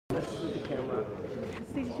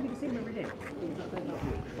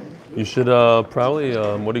You should probably,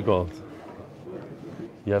 what do you call it?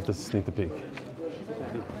 You have to sneak the peek.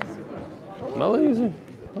 Not easy.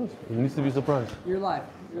 It needs to be surprised. You're live.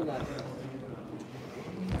 You're live.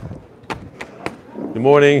 Good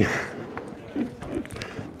morning.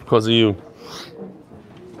 Because of you.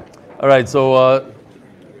 All right, so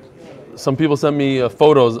some people sent me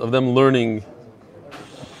photos of them learning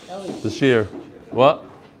the shir. What?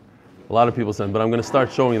 A lot of people sent, but I'm going to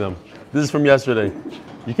start showing them. This is from yesterday.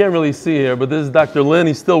 You can't really see here, but this is Dr. Lynn.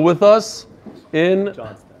 He's still with us in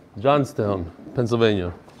Johnstown,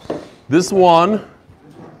 Pennsylvania. This one,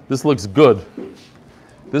 this looks good.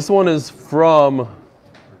 This one is from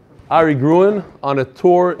Ari Gruen on a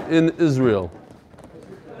tour in Israel.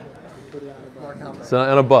 So,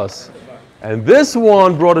 on a bus. And this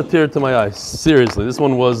one brought a tear to my eye. Seriously, this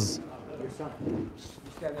one was...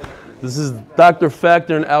 This is Dr.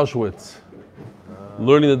 Factor in Auschwitz.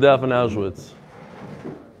 Learning the daf in Auschwitz.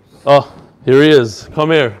 Oh, here he is. Come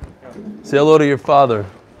here. Say hello to your father.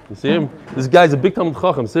 You see him? This guy's a big Talmid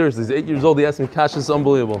Chacham. Seriously, he's 8 years old. He asked me cash. It's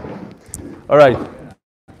unbelievable. All right.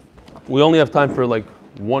 We only have time for like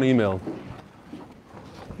one email.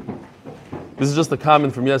 This is just a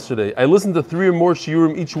comment from yesterday. I listened to 3 or more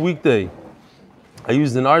shiurim each weekday. I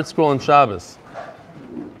used an art scroll on Shabbos.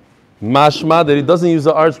 Mashma that he doesn't use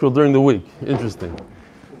the art scroll during the week. Interesting.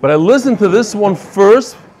 But I listened to this one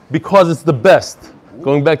first because it's the best.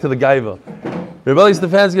 Going back to the Gaiva. Rebelli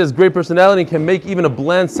Stefanski has great personality and can make even a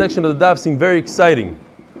bland section of the daf seem very exciting.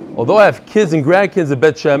 Although I have kids and grandkids at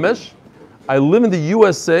Bet Shemesh, I live in the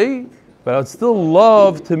USA, but I would still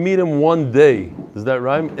love to meet him one day. Does that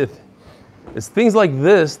rhyme? It's things like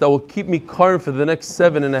this that will keep me current for the next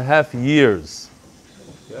 7.5 years.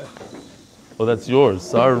 Okay. Oh, that's yours.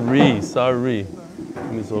 Sorry. Let me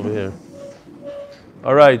this over here.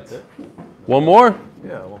 All right. One more?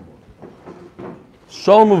 Yeah, one more.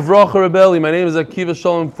 Shalom Uvracha Rebelli. My name is Akiva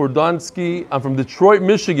Shalom Fordansky. I'm from Detroit,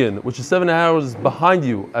 Michigan, which is 7 hours behind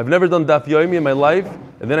you. I've never done Daf Yomi in my life,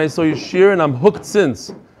 and then I saw your shir, and I'm hooked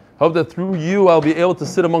since. Hope that through you, I'll be able to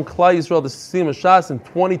sit among Klal Yisrael to see Shas in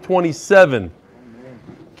 2027.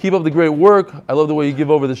 Keep up the great work. I love the way you give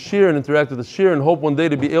over the shir and interact with the shir, and hope one day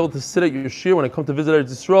to be able to sit at your shir when I come to visit Eretz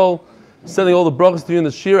Yisrael. Sending all the brachas to you in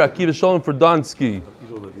the shir. Akiva Shalom Fordansky.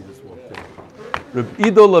 Reb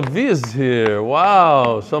Ido Lavi is here.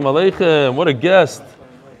 Wow. Shalom Aleichem. What a guest.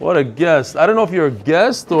 What a guest. I don't know if you're a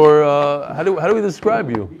guest or how do we describe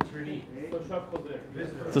you?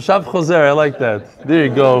 Toshav Choser. I like that. There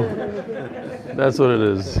you go. That's what it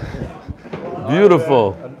is.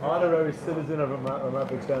 Beautiful. An honorary citizen of Ramat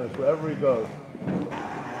Beit Shemesh, wherever he goes.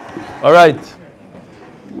 All right.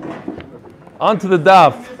 On to the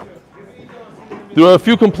daf. There are a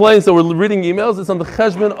few complaints that we're reading emails. It's on the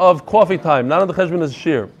cheshbon of coffee time, not on the cheshbon of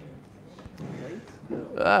shir.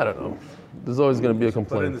 I don't know. There's always going to be a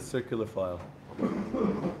complaint. Put in the circular file.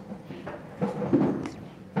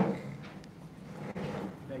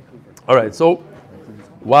 All right, so,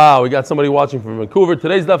 wow, we got somebody watching from Vancouver.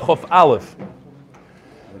 Today's daf Chof Aleph.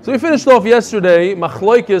 So we finished off yesterday,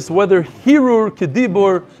 Machloikis, whether Hirur,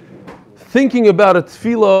 Kedibur, thinking about a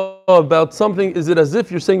tefillah, about something, is it as if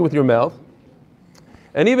you're saying it with your mouth?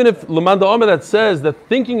 And even if Lamanda Omer that says that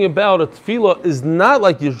thinking about a tefillah is not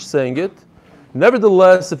like you're saying it,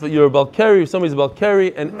 nevertheless, if you're a Balkari, if somebody's a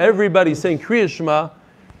Balkari, and everybody's saying Kriya Shema,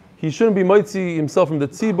 he shouldn't be moitzi himself from the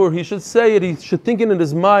tzibur. He should say it. He should think it in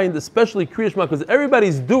his mind, especially Kriya Shema, because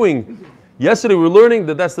everybody's doing. Yesterday we were learning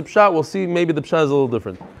that that's the pshat. We'll see maybe the pshat is a little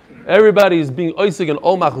different. Everybody's being oisig and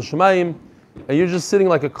ol machus shemayim, and you're just sitting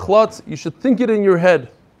like a klotz. You should think it in your head.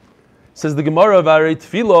 Says the Gemara of Arei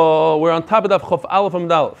Tefillah, we're on top of Daf Chof Aleph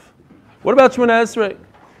Amud Aleph. What about Shemona Esrei?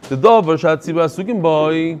 The Dover Shatzibah Asukim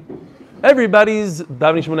Boy. Everybody's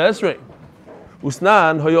davening Shemona Esrei.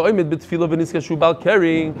 Usnan Hoyo Oimid B'Tefillah V'Niskashu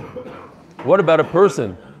Balkari. What about a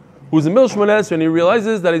person who's in the middle of Shemona Esrei and he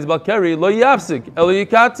realizes that he's Balkari? Lo Yafsik Elo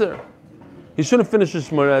Yikatzer. He shouldn't finish his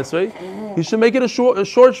Shemona Esrei. He should make it a short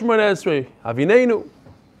Shemona Esrei. Havineinu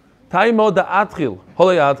Taimo Da'atchil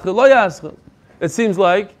Holo Yatchil Lo Yaschil. It seems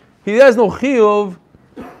like he has no chiyuv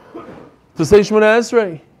to say Shemona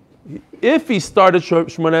Esrei. If he started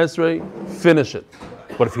Shemona Esrei, finish it.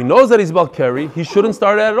 But if he knows that he's Balkari, he shouldn't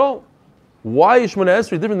start it at all. Why is Shemona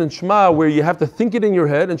Esrei different than Shema, where you have to think it in your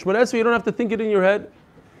head, and Shemona Esrei you don't have to think it in your head?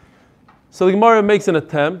 So the Gemara makes an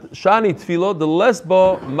attempt. Shani Tefillah, the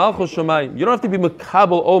lesbo Malchus Shemayim. You don't have to be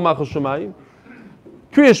Mekabel O Malchus Shemayim.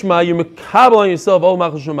 Kriya Shema, you're Mekabel on yourself O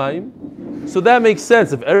Malchus Shemayim. So that makes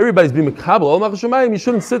sense. If everybody's being Mekabel O Malchus Shemayim, you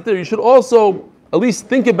shouldn't sit there. You should also at least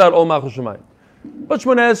think about O Malchus Shemayim. But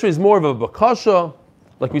Shemona Esrei is more of a bakasha.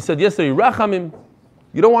 like we said yesterday, rachamim.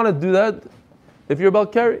 You don't want to do that if you're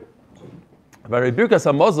about carry. So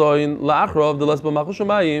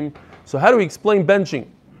how do we explain benching?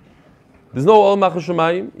 There's no al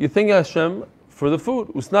machashamayim. You thank Hashem for the food.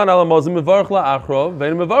 We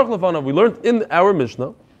learned in our Mishnah,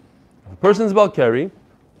 if a person's about carry,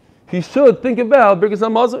 he should think about Birkas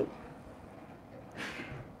HaMazon.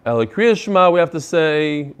 El Kriya Shema, we have to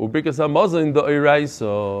say, Birkas HaMazon the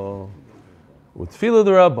Eiraisa, Utfila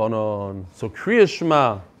the Rabbanon. So Kriya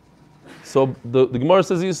Shema. So the Gemara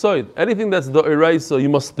says you saw it. Anything that's the Eiraisa you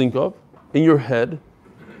must think of in your head.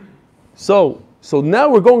 So now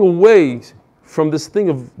we're going away from this thing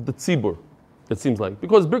of the tzibur, it seems like.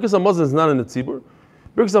 Because Birkas HaMazon is not in the tzibur.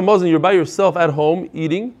 Birkas HaMazon, you're by yourself at home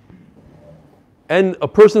eating, and a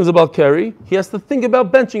person is about carry, he has to think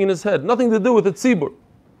about benching in his head. Nothing to do with the tzibur.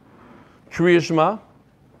 Kriya Shema,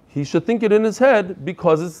 he should think it in his head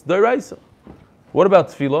because it's D'oraisa. What about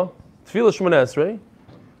Tefillah? Tefillah Shemona Esrei,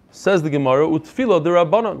 says the Gemara, Utfillah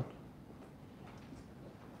D'Rabbanan.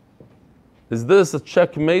 Is this a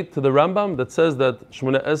checkmate to the Rambam that says that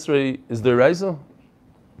Shemona Esrei is D'oraisa?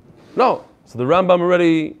 No. So the Rambam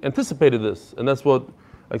already anticipated this, and that's what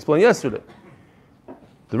I explained yesterday.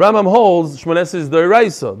 The Rambam holds Shemona Esrei is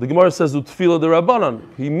D'oraisa. The Gemara says Utfillah D'Rabbanan.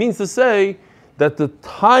 He means to say that the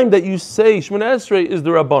time that you say Shemona Esrei is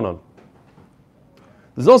D'Rabbanan.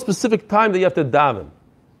 There's no specific time that you have to daven.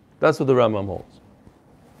 That's what the Rambam holds.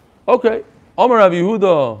 Okay. Amar Rav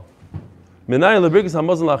Yehuda, Menai leBirkas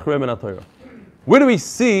HaMazon la'achrei min haTorah. Where do we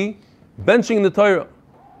see benching in the Torah?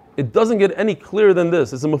 It doesn't get any clearer than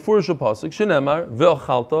this. It's a mefurish pasuk. Shenemar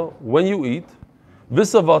ve'ochalta, when you eat,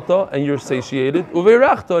 v'savata, and you're satiated,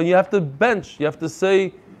 uve'irachta, and you have to bench. You have to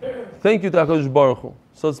say thank you to HaKadosh Baruch Hu.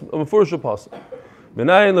 So it's a mefurish pasuk.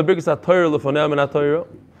 Menai leBirkas haTorah lefonei min haTorah.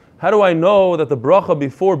 How do I know that the bracha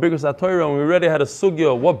before Birkas HaTorah, when we already had a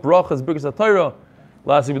sugya, what bracha is Birkas HaTorah?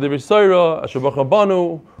 Lasi b'divri Soira, Asher Baruch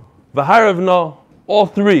Rabanu, V'haravna, all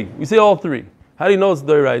three. We say all three. How do you know it's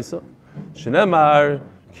D'oraisa? Shenemar,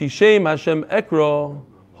 Kishem Hashem Ekra,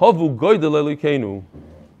 Havu Goydel Elokeinu.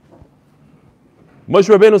 Moshe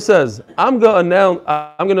Rabbeinu says, I'm going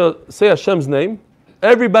to say Hashem's name.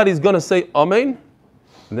 Everybody's going to say Amen.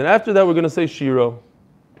 And then after that, we're going to say Shira.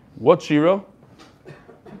 What Shira?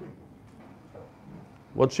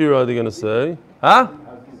 What Shira are they going to say? Huh?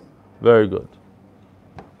 Very good.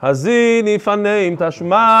 Hazini faneim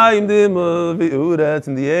tashmaim dimel v'uretz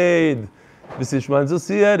in the aid. V'sishman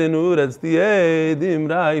zosiyed in uretz the aid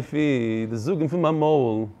imraifi. The zugim from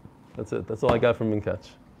Mamol. That's it. That's all I got from Munkach.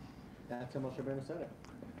 That's how Moshe Rabbeinu said it.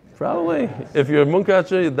 Probably. If you're a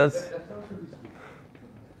Munkacher, that's...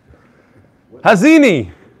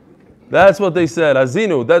 Hazini. That's what they said.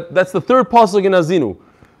 Hazinu. That's the third pasuk in Hazinu.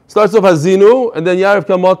 Starts off Hazinu, and then Yarav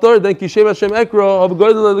Kamatar, then Kishem Hashem Ekra, of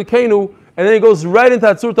Goydel Elokeinu, and then he goes right into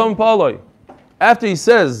Hatzur Tam Paloi. After he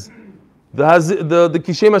says the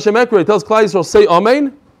Kishem Hashem Ekra, he tells Klal Yisrael, say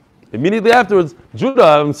Amen. Immediately afterwards, Judah,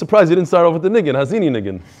 I'm surprised you didn't start off with the Niggin, Hazini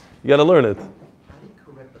Niggin. You got to learn it. How do you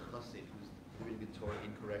correct the chassid who's reading the Torah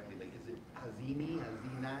incorrectly? Like, is it Hazini,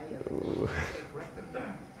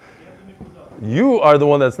 Hazinai? You are the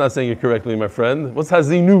one that's not saying it correctly, my friend. What's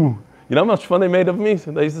Hazinu? You know how much fun they made of me?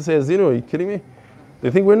 They used to say Hazinu. Are you kidding me?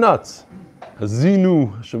 They think we're nuts.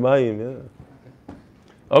 Hazinu, Shemayim, yeah.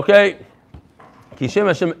 Okay. Kishem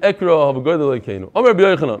Hashem Ekra Havagoydel Elokeinu. Omer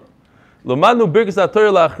B'Yoy Chanan. Lomadnu Birkas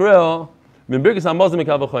HaTorah la'achreo min Birkas HaMazon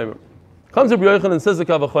mikal v'chomer. Comes to B'Yoy Chanan and says the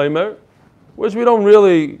kal v'chomer, which we don't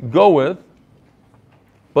really go with.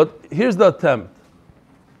 But here's the attempt.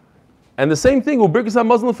 And the same thing with Birkas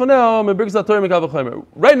HaMazon l'faneo min Birkas HaTorah mikal v'chomer.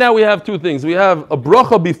 Right now we have two things. We have a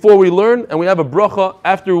bracha before we learn, and we have a bracha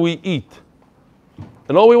after we eat.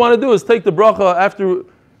 And all we want to do is take the bracha after,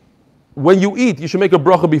 when you eat, you should make a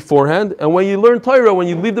bracha beforehand. And when you learn Torah, when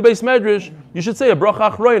you leave the Beis Medrash, you should say a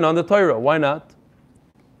bracha achroin on the Torah. Why not?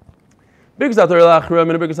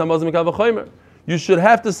 You should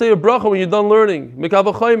have to say a bracha when you're done learning.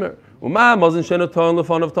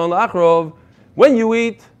 When you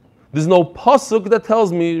eat, there's no pasuk that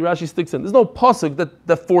tells me, Rashi sticks in, there's no pasuk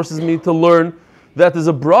that forces me to learn that there's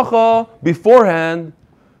a bracha beforehand.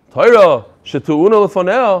 Torah. When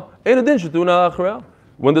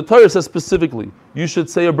the Torah says specifically, you should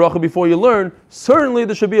say a bracha before you learn, certainly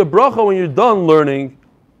there should be a bracha when you're done learning.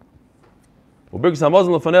 And the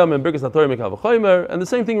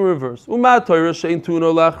same thing in reverse.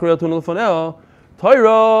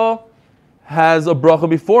 Torah has a bracha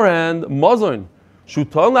beforehand, mazon.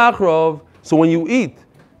 So when you eat,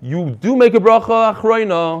 you do make a bracha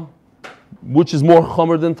achroina, which is more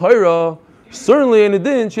chomer than Torah. Certainly, in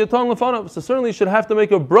Edin, Shiatan Lefanav. So certainly you should have to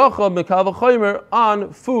make a bracha Mekal V'Chomer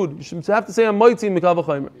on food. You should have to say a Moitzi Mekal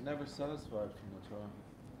V'Chomer. You're never satisfied from the Torah.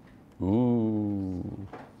 Ooh.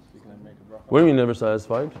 You can make a bracha. What do you mean never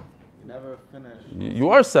satisfied? You never finish. You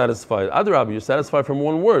are satisfied. Adrabi, you're satisfied from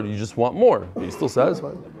one word. You just want more. Are you still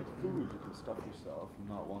satisfied? With food, you can stuff yourself and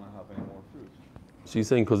not want to have any more food. So you're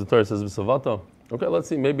saying because the Torah says V'Savata? Okay, let's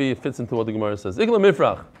see. Maybe it fits into what the Gemara says. Ikla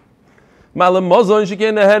Mifrach. Ma'alem Mozon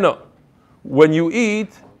Shekei Nehena. When you eat,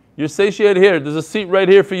 you're satiated here. There's a seat right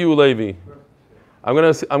here for you, Levi. I'm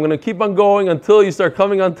gonna keep on going until you start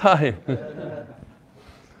coming on time.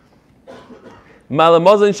 Ma'alem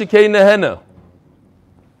Mozon Shekei Nehena.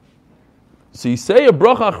 So you say a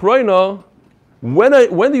bracha achroina.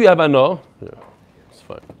 When do you have ano? Here, it's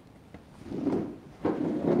fine.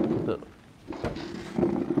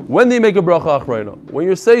 When do you make a bracha achroina? When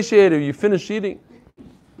you're satiated, you finish eating.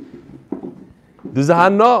 There's a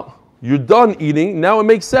hana. You're done eating. Now it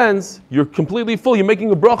makes sense. You're completely full. You're making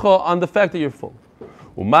a bracha on the fact that you're full.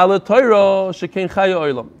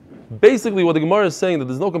 Basically, what the Gemara is saying that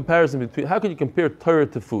there's no comparison between. How can you compare Torah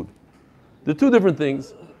to food? They're two different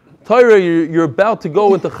things. Torah, you're about to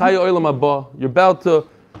go into Chaya Olam Haba. You're about to.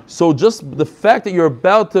 So just the fact that you're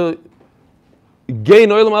about to gain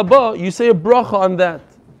Olam Haba, you say a bracha on that.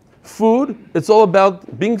 Food, it's all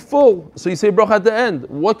about being full. So you say a bracha at the end.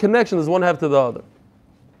 What connection does one have to the other?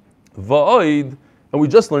 Va'oid, and we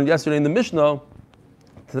just learned yesterday in the Mishnah,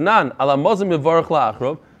 Tanan, ala mazim mevarach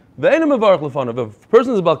la'achrav, ve'ena mevarach lefanav. If a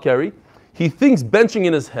person is about carry, he thinks benching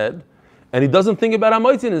in his head, and he doesn't think about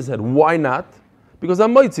Hamaitzi in his head. Why not? Because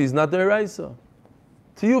Hamaitzi is not the Eraisa.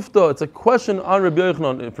 Tiyufta, it's a question on Rabbi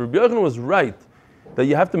Yochanan. If Rabbi Yochanan was right, that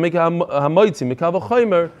you have to make a Hamaitzi, Mekav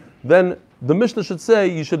Chaymer, then the Mishnah should say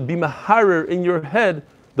you should be Maharer in your head,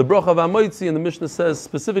 the Bracha of Hamaitzi, and the Mishnah says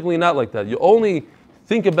specifically not like that. You only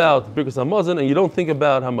think about Birkas Hamazon and you don't think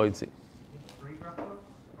about Hamaitzi.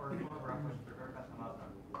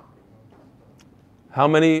 How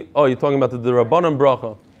many? Oh, you're talking about the Rabbanan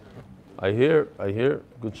Bracha. I hear.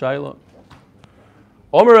 Good Shaila.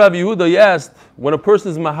 Omer Rav Yehuda, he asked, when a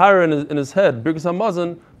person is Mahara in his head, Birkas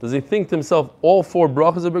Hamazon, does he think to himself all 4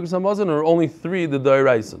 brachas of Birkas Hamazon or only 3 the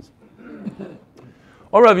Dairaisas?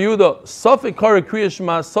 Omer Rav Yehuda, Safek Kara Kriya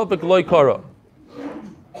Shema, Safek Loi Kara.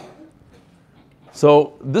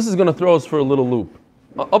 So this is going to throw us for a little loop.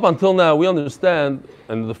 Up until now, we understand,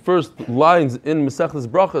 and the first lines in Mesechtes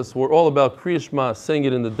Brachas were all about Kriya Shema, saying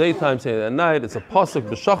it in the daytime, saying it at night. It's a pasuk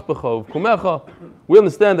b'shach b'cha v'kumecha. We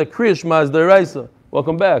understand that Kriya Shema is Dairaisa.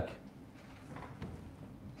 Welcome back.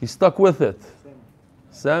 He stuck with it.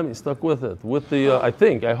 Sam, he stuck with it. With the,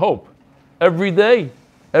 I hope. Every day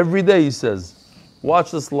he says,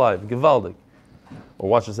 watch this live, Givaldik. Or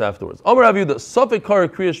watch this afterwards. Omer Rav Yehuda, Safek Kara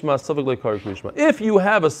Kriya Shema, Safek Le Kara Kriya Shema. If you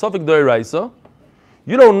have a Safek Dairaisa,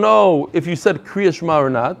 you don't know if you said Kriya Shema or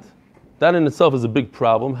not. That in itself is a big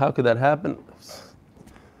problem. How could that happen? It's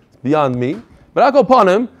beyond me. But I'll go upon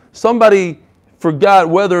him. Somebody forgot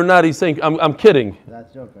whether or not he's saying, I'm kidding. That's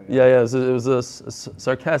a joke. Yeah, it was a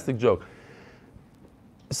sarcastic joke.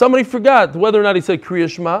 Somebody forgot whether or not he said Kriya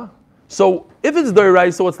Shema. So if it's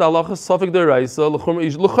Dairaisa, what's the halacha? Safek Dairaisa,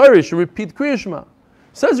 l'chayr, you should repeat Kriya Shema.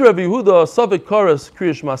 Says Rabbi Yehuda, Safek Karas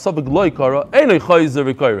Kriya Shema, Safek Loi Kara, Einay Chayzer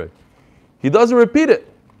v'Kayrei. He doesn't repeat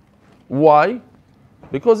it. Why?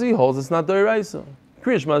 Because he holds it's not Dairaisa.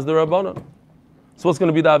 Kriya Shema is the Rabbanan. So what's going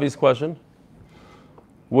to be the obvious question?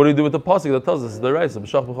 What do you do with the pasuk that tells us it's Dairaisa?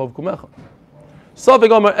 B'shach b'chav kumecha.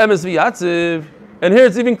 Safek Amar Emes v'Yatziv. And here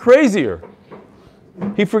it's even crazier.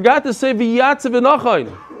 He forgot to say v'Yatziv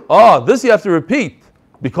v'Nachayin. Oh, this you have to repeat.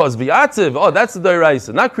 Because v'Yatziv, that's the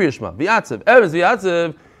Dairaisa, not Kriya Shema. V'Yatziv. Emes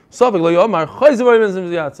v'Yatziv. Safek lo yomar chayzer v'Emes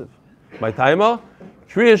v'Yatziv. My timer.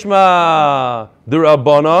 Kriya Shema the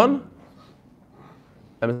Rabbanon,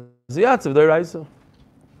 and Ziyatziv the Raisa.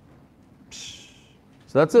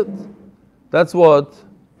 So that's it. That's what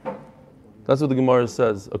the Gemara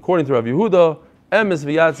says. According to Rav Yehuda, Emes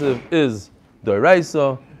V'Yatziv is the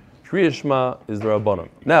Raisa, Kriya Shema is the Rabbanon.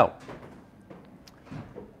 Now,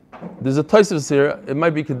 there's a Tosfos here. It might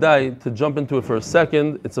be kedai to jump into it for a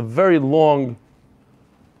second. It's a very long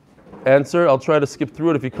answer. I'll try to skip through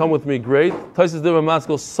it. If you come with me, great. Tosfos Divrei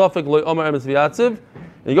Maskil Safek Lo Omar Emes V'Yatziv, and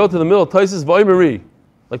you go to the middle. Tosfos V'Oimeri,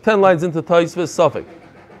 like 10 lines into Tosfos Safek.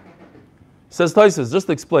 Says Tosfos, just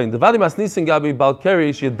to explain. Devadi Masnisin Gabi Balkeri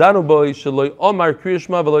Sheyadanu Boi Sheloi Omar Kriya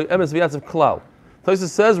Shema V'Lo Emes V'Yatziv Klal. Tosfos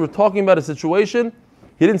says we're talking about a situation.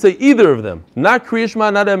 He didn't say either of them. Not Kriya Shema,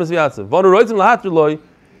 not Emes V'Yatziv. V'Onuroitzim Lahatrloi.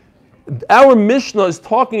 Our Mishnah is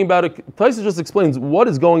talking about it. Tosfos just explains what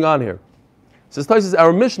is going on here. Says Tosfos,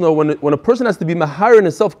 our Mishnah, when a person has to be mahar in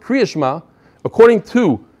himself Kriya Shema, according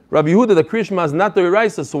to Rabbi Yehuda that Kriya Shema is not the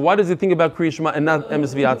Deraisa, so why does he think about Kriya Shema and not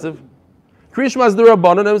Emes V'Yatziv? Kriya Shema is the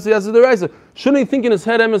Rabbanon, Emes V'Yatziv is the Deraisa. Shouldn't he think in his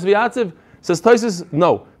head Emes V'Yatziv? Says Taisus,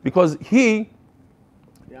 no, because he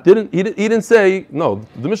didn't say, no,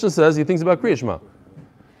 the Mishnah says he thinks about Kriya Shema.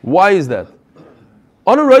 Why is that?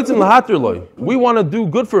 We want to do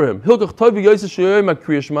good for him. Hilkach Tovi Yosef Sheyoyim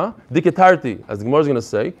Kriya Shema, Diketarti, as the Gemara is going to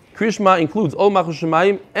say. Kriya Shema includes Ol Machus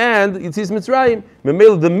Shemayim and Yitzis Mitzrayim.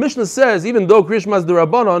 The Mishnah says, even though Kriya Shema is the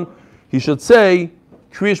Rabbanon, he should say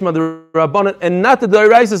Kriya Shema the Rabbanon and not the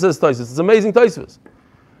D'oraisa, says Taisus. It's amazing Taisus.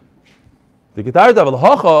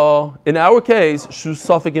 In our case, Shu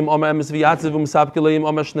Safikim Oma Emes V'Yatziv Umsapkileim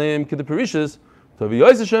Oma Shneim K'Deperishis Tovi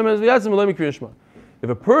Yosef Shem Emes V'Yatziv Melemi Kriya Shema. If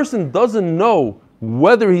a person doesn't know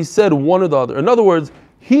whether he said one or the other, in other words,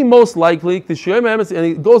 he most likely, and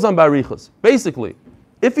he goes on barichas. Basically,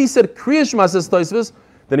 if he said Kriya Shema, says Tosfos,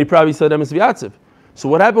 then he probably said Emes V'Yatziv. So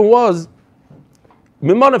what happened was,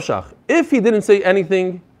 Miman Avshach. If he didn't say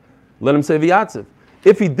anything, let him say V'Yatziv.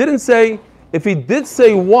 If he did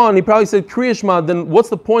say one, he probably said Kriya Shema, then what's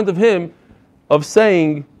the point of him of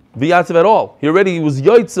saying V'Yatziv at all? He was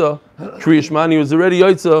Yoitza Kriya Shema, and he was already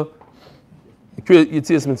Yoitza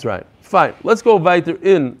Yitzias Mitzrayim. Fine. Let's go weiter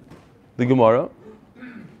in the Gemara.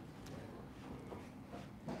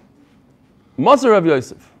 Masar Rav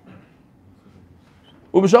Yosef.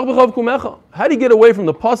 How do you get away from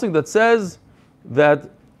the pasuk that says that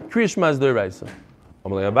Kriya Shema is the Deraisa?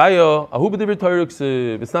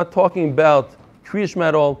 It's not talking about Kriya Shema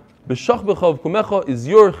at all. B'shach b'chav kumecha is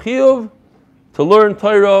your chiyuv to learn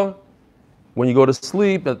Torah when you go to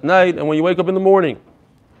sleep at night and when you wake up in the morning.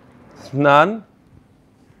 Nan.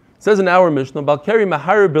 It says in our Mishnah, Balkari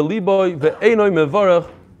mahar beliboy ve'enoi mevarach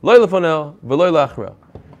loy lefanel ve'loy lachra.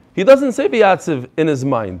 He doesn't say V'Yatziv in his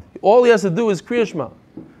mind. All he has to do is Kriya Shema.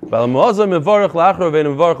 B'al-mu'azah mevarach lachra ve'en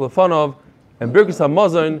mevarach lefanov, and Birkus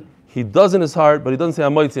HaMazon, he does in his heart, but he doesn't say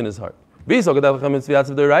Hamoitzi in his heart. V'yisok adavachem it's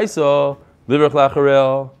V'Yatziv de'raisa livrach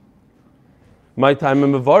lacharel. My time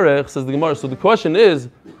in mevarach, says the Gemara. So the question is,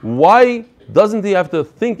 why doesn't he have to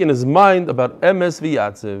think in his mind about Emes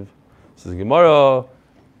V'Yatziv? Says the Gemara.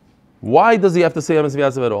 Why does he have to say Emes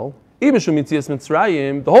V'Yatziv at all? The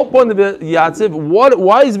whole point of V'Yatziv,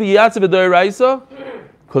 why is V'Yatziv a D'oraisa?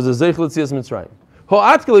 Because of Zeichel Yitzias Mitzrayim.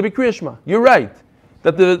 Ho'atkele b'Kriya Shema. You're right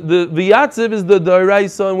that the V'Yatziv is the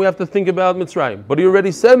D'oraisa, and we have to think about Mitzrayim. But he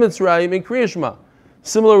already said Mitzrayim in Kriya Shema.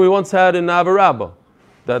 Similar, we once had in Avarabba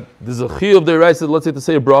that there's a chiyuv of D'oraisa. Let's say to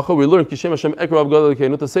say a bracha, we learn Kishem Hashem Ekrav Gadol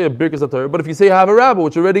Elokeinu to say a Birkas HaTorah. But if you say Avarabba,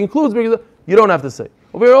 which already includes Birkas, you don't have to say.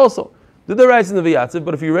 Over here also. The D'oraisa in the V'Yatziv,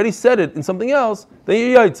 but if you already said it in something else, then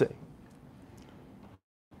you're Yaitze.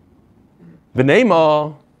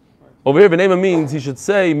 V'neima, over here V'neima means he should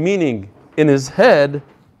say, meaning in his head,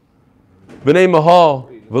 V'neima ha,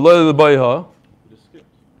 v'loy l'bayha.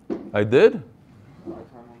 I did?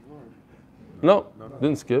 No,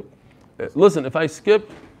 didn't skip. Listen, if I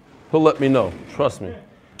skip, he'll let me know. Trust me.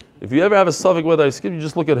 If you ever have a suffix whether I skip, you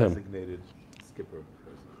just look at him.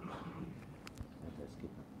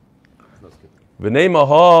 V'neima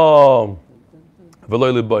ha,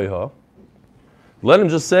 v'loy l'bayha. Let him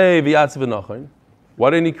just say V'Yatziv v'Nachon. Why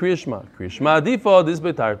didn't he Kriya Shema? Kriya Shema adifa, this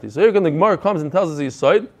betarti. So here the Gemara comes and tells us his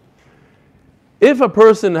side. If a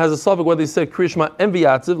person has a suffix whether he said Kriya Shema and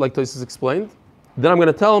V'Yatziv, like Tosfos explained, then I'm going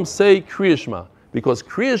to tell him say Kriya Shema, because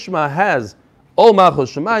Kriya Shema has Ol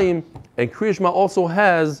Machos Shemayim, and Kriya Shema also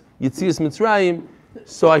has Yitzias Mitzrayim.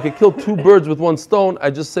 So I could kill two birds with one stone. I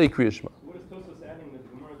just say Kriya Shema. What is Tosfos adding that the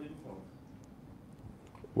Gemara didn't tell us?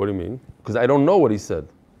 What do you mean? Because I don't know what he said.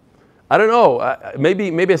 I don't know.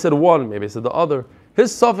 Maybe I said one, maybe I said the other.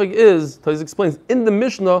 His suffix is, Tosfos explains, in the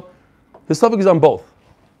Mishnah, his suffix is on both.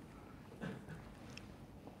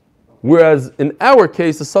 Whereas in our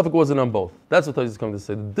case, the suffix wasn't on both. That's what Tosfos is coming to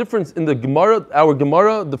say. The difference in the Gemara, our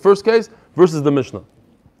Gemara, the first case, versus the Mishnah.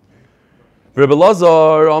 Rebbe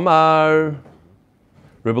Lazar, Omar.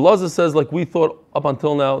 Rebbe Lazar says, like we thought up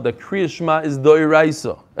until now, that Kriya Shema is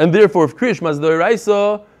D'oraisa. And therefore, if Kriya Shema is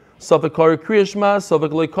D'oraisa, Safek Kara Kriya Shema,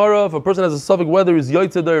 Safek Leikara. If a person has a Safek whether he's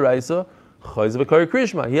Yoitze D'oraisa, Chayz V'Kara Kriya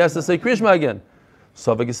Shema. He has to say Kriya Shema again.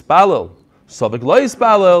 Safek Ispalel, Safek Lo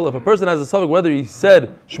Ispalel. If a person has a Safek whether he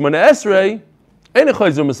said Shmona Esrei, Ein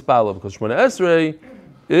Chayzer Mispalel, because Shmona Esrei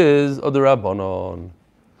is a D'Rabbanon.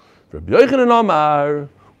 Rabbi Yochanan Amar,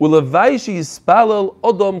 U'Levai Yispalel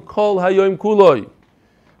Odom Kol Hayoim Kuloi.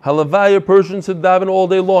 Halavai, a person should daven all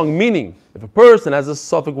day long. Meaning, if a person has a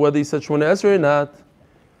suffix whether he said Shmona Esrei or not,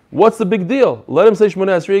 what's the big deal? Let him say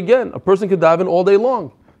Shmona Esrei again. A person could daven all day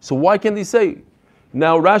long. So why can't he say?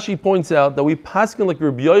 Now Rashi points out that we paskin like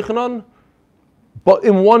Rabbi Yochanan, but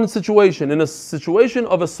in one situation, in a situation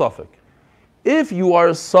of a suffix. If you are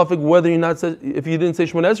a suffix whether you're not, if you didn't say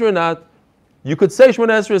Shemona Esrei or not, you could say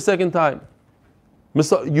Shemona Esrei a second time.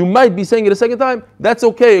 You might be saying it a second time. That's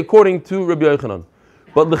okay according to Rabbi Yochanan.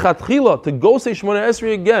 But l'chatchila, to go say Shemona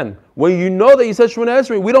Esrei again, when you know that you said Shemona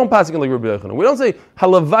Esrei, we don't pass it like Rabbi Yochanan. We don't say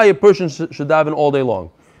halavai a person should daven all day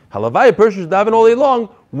long. Halavai a person should daven all day long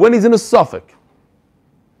when he's in a suffix.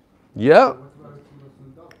 Yeah?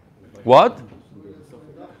 What?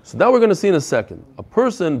 So now we're going to see in a second. A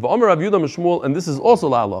person, v'omer Rav Yehuda Mishmuel, and this is also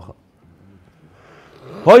la'alacha.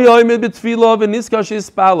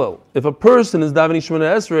 If a person is davening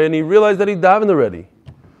Shemona Esrei and he realized that he davened already,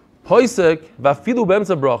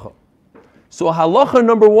 so halacha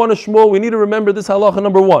number one of Shmuel, we need to remember this halacha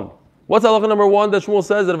number one. What's halacha number one that Shmuel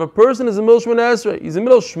says? That if a person is in the middle of Shemona Esrei, he's in the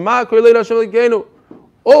middle of Shema Koilei Hashem Elokeinu.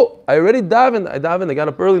 Oh, I already davened. I got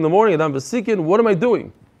up early in the morning, I davened v'sikin. What am I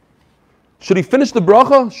doing? Should he finish the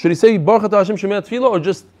bracha? Should he say Baruch Atah Hashem Shemei Tefillah, or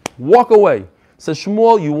just walk away? Says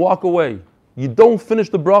Shmuel, you walk away. You don't finish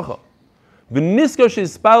the bracha. V'niskar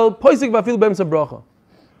she'ispal poisik v'afil b'emsa bracha.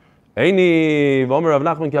 Eini v'omer Rav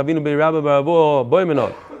Nachman ki avinu bei Rabba baravo boi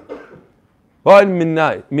menot. Boi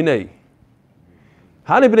minei.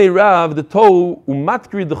 Hani b'nei Rav the tohu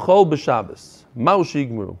umatkri d'chol b'Shabbos. Ma'u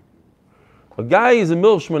she'igmuru. A guy is in the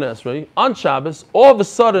middle of Shemona Esrei on Shabbos. All of a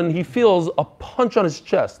sudden he feels a punch on his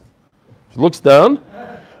chest. He looks down.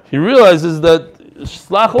 He realizes that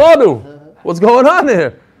Shlach Lanu. What's going on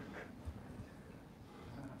here?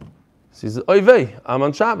 He says, Oy vey, I'm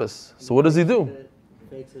on Shabbos. So what does he do?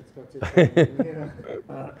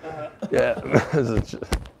 Yeah.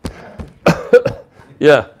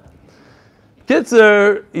 Yeah.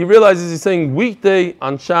 Kitzer, he realizes he's saying weekday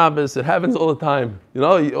on Shabbos. It happens all the time. You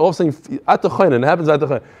know, he all saying at the Chonin. It happens at the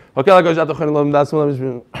Chonin. Okay, I go at the Chonin.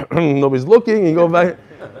 Nobody's looking. You go back.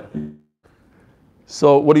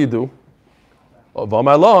 So what do?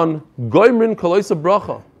 V'amalon goymrin koloisa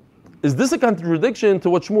bracha. Is this a contradiction to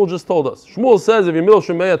what Shmuel just told us? Shmuel says if you're middle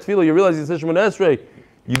Shemei Tefillah, you realize you said Shemona Esrei,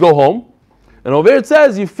 you go home. And over here it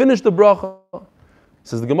says you finish the bracha.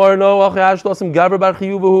 Says the Gemara, no,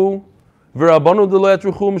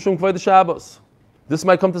 this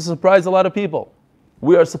might come to surprise a lot of people.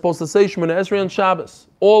 We are supposed to say Shemona Esrei on Shabbos,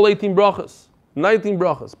 all 18 brachas, 19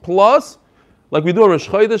 brachas, plus, like we do on Rosh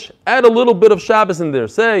Chodesh, add a little bit of Shabbos in there.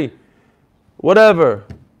 Say, whatever,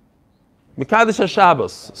 Mekadesh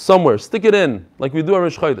HaShabbos, somewhere, stick it in, like we do on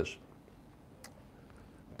Rosh Chodesh.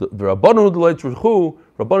 The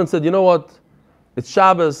Rabbanan said, you know what? It's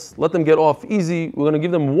Shabbos, let them get off easy. We're going to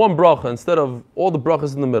give them one bracha instead of all the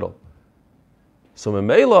brachas in the middle. So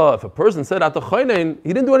Memela, if a person said At Choinen,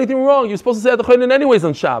 he didn't do anything wrong. You're supposed to say At Choinen anyways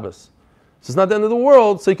on Shabbos. So it's not the end of the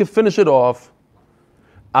world, so you can finish it off.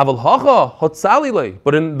 Aval hacha hotzalile.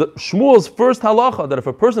 But in the Shmuel's first halacha, that if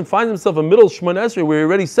a person finds himself in the middle of Shemona Esrei, where he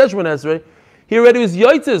already said Shemona Esrei, he already was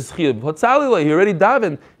yotzes chiyuv hotzalile. He already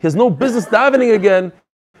davened. He has no business davening again.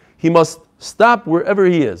 He must stop wherever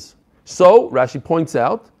he is. So Rashi points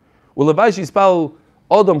out, u'levai shispal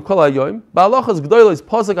adam kol hayoyim. Ba'alachas gdolos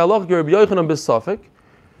pasuk halach Rabbi Yochanan b'safek.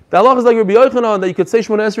 The halach is like Rabbi Yochanan that you could say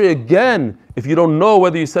Shemona Esrei again if you don't know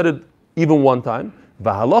whether you said it even one time.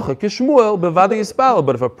 V'halacha kishmuel bevada yispal.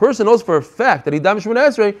 But if a person knows for a fact that he davened Shemona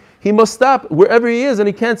Esrei, he must stop wherever he is, and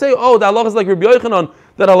he can't say, "Oh, the halacha is like Rabbi Yochanan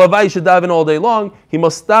that halavai should daven all day long." He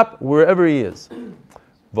must stop wherever he is.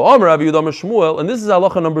 V'omer Rav Yehuda Shmuel, and this is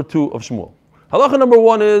halacha number 2 of Shmuel. Halacha number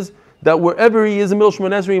 1 is that wherever he is in middle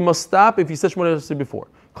Shemona Esrei, he must stop if he said Shemona Esrei before.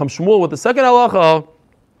 Come Shmuel with the second halacha.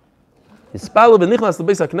 Yispal v'nichnas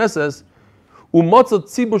lebeis hakneses u'matzot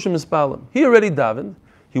tzibur shemispalim. He already davened.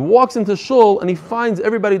 He walks into shul and he finds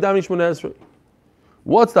everybody davening Shemona Esrei.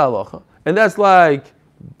 What's the halacha? And that's like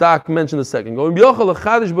Dak mentioned a second ago.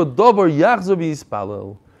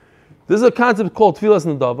 This is a concept called tfilas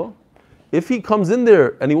nedava. If he comes in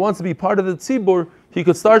there and he wants to be part of the tzibur, he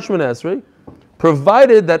could start Shemona Esrei,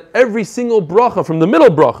 provided that every single bracha from the middle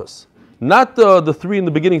brachas, not the 3 in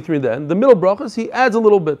the beginning, 3 in the end, the middle brachas, he adds a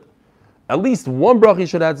little bit. At least one bracha he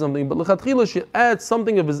should add something, but lechatchila should add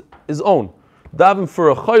something of his own. Daven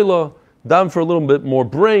for a chayla, daven for a little bit more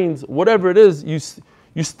brains, whatever it is, you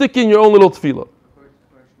stick in your own little tefillah.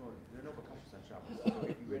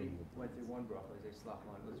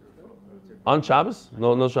 On Shabbos?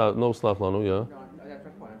 No slach lanu, yeah. No, that's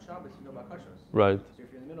my point. On Shabbos, you know about kashos. Right. So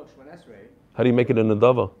if you're in the middle of Shemona Esrei, How do you make it a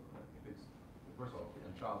nedava? First of all, in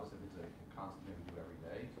Shabbos, if it's a constant thing we do every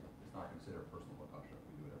day, it's not considered personal bakasha.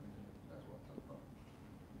 We do it every day. That's what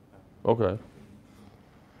that's from. Okay.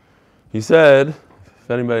 He said,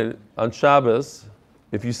 if anybody, on Shabbos,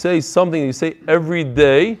 if you say something you say every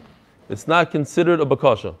day, it's not considered a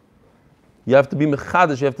bakasha. You have to be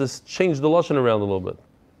mechadish, you have to change the lashon around a little bit.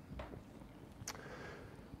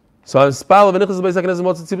 So then he could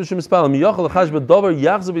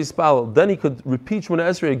repeat Shemona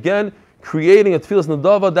Esrei again, creating a Tfilas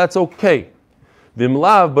Nadava. That's okay.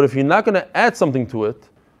 Vimlav, but if you're not going to add something to it,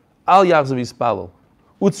 Al Yachzav Yispalel.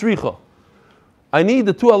 Utzricha. I need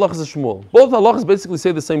the two halachas of Shmuel. Both halachas basically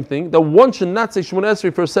say the same thing, that one should not say Shemona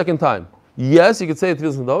Esrei for a second time. Yes, you could say it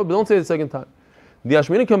Tfilas Nadava, but don't say it a second time. The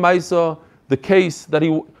Ashmini Kamaisa, the case that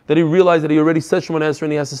he realized that he already said Shemona Esrei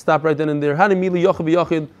and he has to stop right then and there. Hanimili Yochav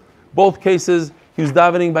Yochid. Both cases, he was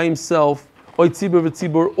davening by himself, or he was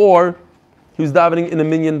davening in a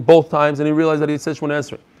minyan both times, and he realized that he said Shemona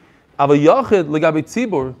Esrei.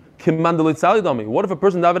 What if a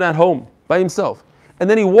person davening at home by himself, and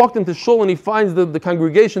then he walked into shul and he finds the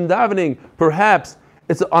congregation davening? Perhaps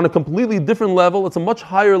it's on a completely different level. It's a much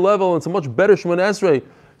higher level. It's a much better Shemona Esrei.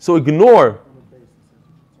 So ignore.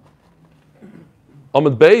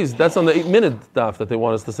 Amud Beis, that's on the 8-minute daf that they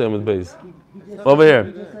want us to say Amud Beis. Over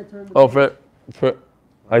here. Oh, for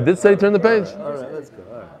I did say turn the page? All right, let's go.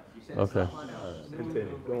 All right. Okay. All right,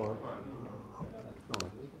 continue. Go on.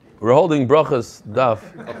 We're holding brachas daf.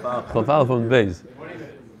 Chafal from Beis.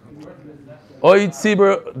 Oy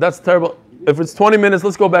Tzibur, that's terrible. If it's 20 minutes,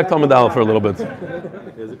 let's go back to Amud Aleph for a little bit.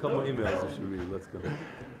 There's a couple emails you should read. Let's go.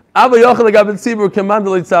 Abba Yochel Gabet Tzibur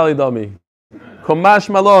Kemandel Tzali Dami. Komash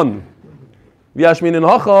Malon. V'yashmin in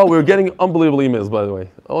Hacha, we're getting unbelievable emails, by the way.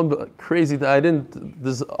 Crazy.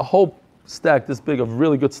 There's a whole stack this big of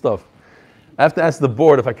really good stuff. I have to ask the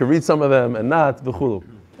board if I can read some of them and not. V'chulu.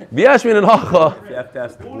 V'yashmin in Hacha. If you have to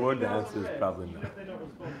ask the board, the answer is probably no.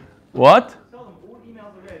 What?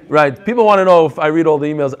 Right. People want to know if I read all the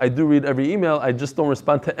emails. I do read every email. I just don't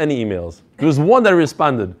respond to any emails. There was one that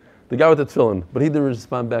responded, the guy with the tefillin, but he didn't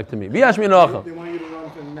respond back to me. V'yashmin in Hacha. They want you to run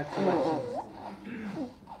for the next election.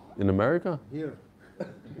 In America? Here.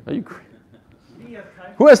 Are you crazy?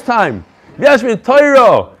 Who has time? V'yashmin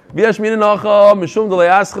Toiro. V'yashmin Nacha mishum delei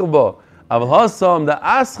aschil bo. Aval hasam the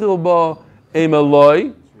aschil bo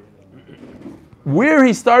emeloi. Where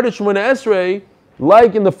he started Shemona Esrei,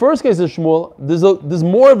 like in the first case of Shmuel, there's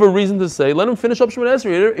more of a reason to say, let him finish up Shemona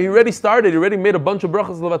Esrei. He already started. He already made a bunch of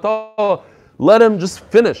brachas levatah. Let him just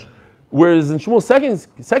finish. Whereas in Shmuel's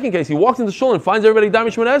second case, he walks into shul and finds everybody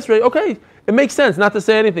davening Shemona Esrei. Okay, it makes sense not to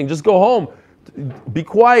say anything. Just go home. Be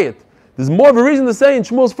quiet. There's more of a reason to say in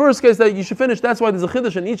Shmuel's first case that you should finish. That's why there's a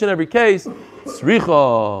chiddush in each and every case.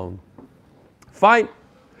 Tzricha. Fine.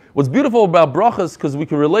 What's beautiful about brachas, because we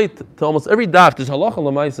can relate to almost every daf. There's halacha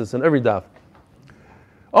l'maisis in every daf.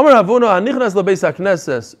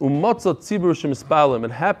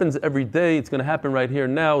 It happens every day. It's going to happen right here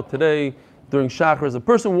now, today, during Shachar. A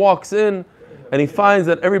person walks in and he finds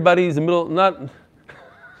that everybody's in the middle, not...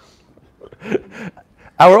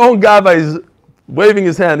 Our own Gabbai is waving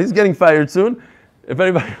his hand. He's getting fired soon. If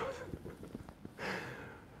anybody...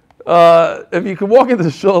 if you could walk into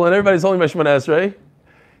the shul and everybody's holding my Shemona Esrei,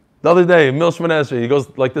 the other day, Mil Shemona Esrei, he goes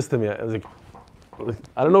like this to me. I was like,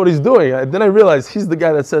 I don't know what he's doing. Then I realized he's the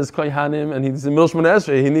guy that says Kohanim, and he's in Mil Shemona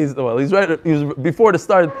Esrei. He needs, well, he's right. He was before the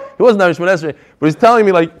start. He wasn't having Shemona Esrei, but he's telling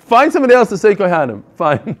me like, find somebody else to say Kohanim.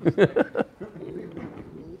 Fine.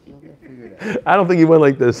 I don't think he went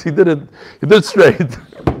like this. He did it. He did it straight.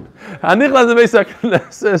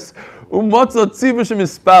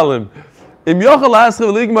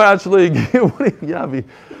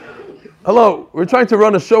 Hello, we're trying to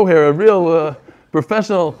run a show here, a real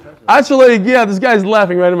professional. Actually, yeah, this guy's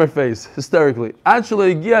laughing right in my face, hysterically.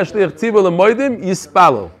 Actually, major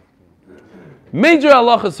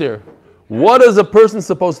halachas here. What is a person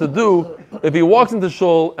supposed to do if he walks into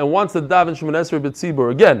shul and wants to daven Shemona Esrei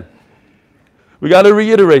b'tzibur? Again, we got to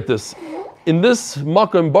reiterate this. In this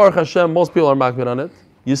makom, Baruch Hashem, most people are makbid on it.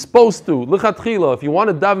 You're supposed to, lichatchila, if you want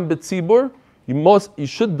to daven b'tzibur, you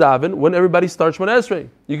should daven when everybody starts Shemona Esrei.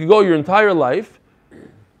 You could go your entire life,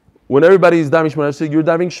 when everybody's davening Shemona Esrei, you're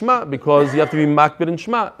davening Shema, because you have to be makbid in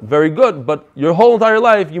Shema. Very good, but your whole entire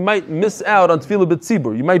life, you might miss out on tefillah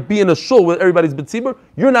b'tzibur. You might be in a shul where everybody's b'tzibur.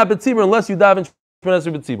 You're not b'tzibur unless you daven Shemona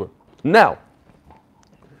Esrei b'tzibur. Now,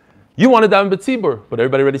 you want to daven b'tzibur, but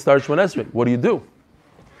everybody already started Shemona Esrei. What do?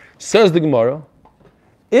 Says the Gemara,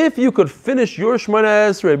 if you could finish your Shemona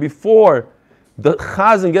Esrei before the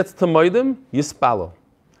Chazan gets to Moedim, Yispalo.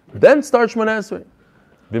 Then start Shemona Esrei.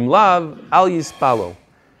 Bimlav al Yispalo.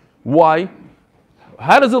 Why?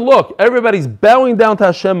 How does it look? Everybody's bowing down to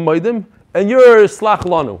Hashem Moedim, and you're Slach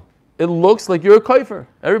Lanu. It looks like you're a kaifer.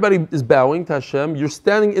 Everybody is bowing to Hashem. You're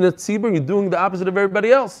standing in a tzibur, you're doing the opposite of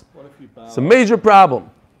everybody else. What if you bow? It's a major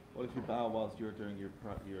problem. What if you bow whilst you're doing your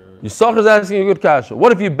Yisachar is asking a good kasha.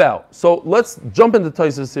 What if you bow? So let's jump into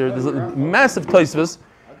Tosfos here. There's a massive Tosfos,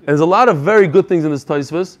 and there's a lot of very good things in this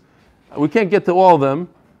Tosfos. We can't get to all of them,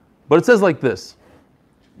 But it says like this.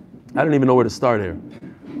 I don't even know where to start here.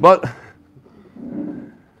 But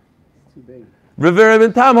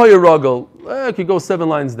I could go 7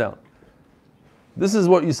 lines down. This is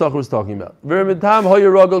what Yisachar was talking about.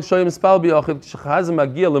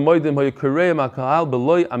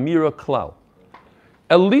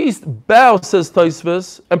 At least bow, says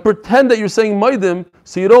Tosfos, and pretend that you're saying Maidim,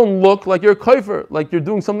 so you don't look like you're a kaifer, like you're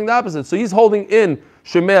doing something the opposite. So he's holding in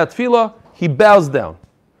Shemei Tefillah, he bows down.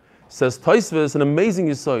 Says Tosfos, an amazing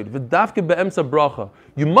Yisod. V'dafke be'emtza bracha.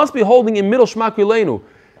 You must be holding in middle Shema Kuleinu.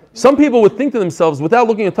 Some people would think to themselves, without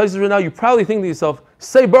looking at Tosfos right now, you probably think to yourself,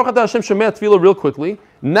 say Baruch Atah Hashem Shemei Tefillah real quickly.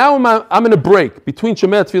 Now I'm in a break between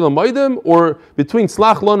Shemei Tefillah Maidim or between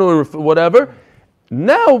Slach Lanu or whatever.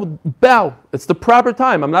 Now bow. It's the proper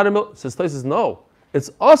time. I'm not in the middle. Says Tosfos, no. It's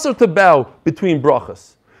also to bow between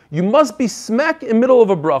brachas. You must be smack in middle of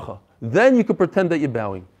a bracha. Then you can pretend that you're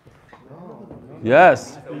bowing.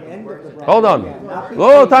 Yes. Hold on.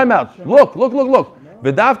 Oh, time out. Look.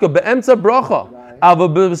 V'davka be'emtza bracha. Ava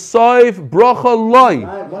b'soif bracha loy.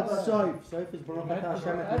 What's soif? Soif is Baruch Atah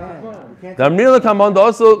Hashem at the end. The Amrila Kamanda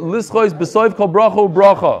also lischois b'soif kol bracha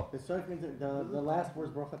u'bracha. The soif means the last word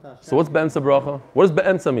is Baruch Atah Hashem. So what's be'emtza bracha? What does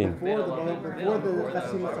be'emtza mean? Before the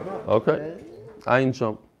Chasimus bracha. Okay. Ayin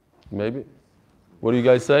Shom. Maybe. What do you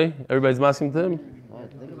guys say? Everybody's masking to him?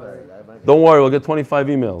 Don't worry, we'll get 25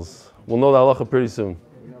 emails. We'll know the halacha pretty soon.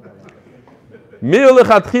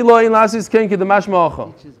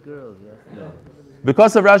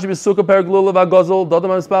 Because of Rashi B'Sukkah Perek Lulav HaGozol, Dodam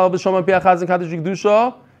HaMispal B'Shom HaPiach Chazan Kaddish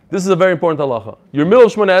Kedusha, this is a very important halacha. You're middle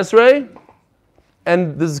of Shemona Esrei,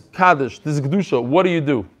 and this is Kaddish, this is Kedusha. What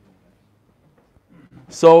do?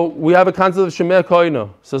 So we have a concept of Shemei Koina.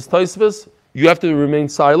 Says Tosfos, you have to remain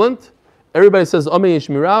silent. Everybody says Amei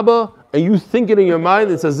Yishmi Rabba, and you think it in your mind.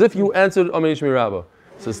 It's as if you answered Amei Yishmi Rabba.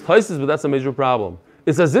 Says Tosfos, but that's a major problem.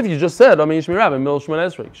 It's as if you just said Amei Yishmi Rabba in middle of Shemona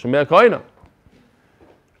Esrei. Shemei Koina.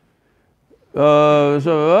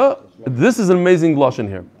 This is an amazing lashon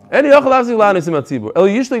here. Any yachal la nisim atzibur. El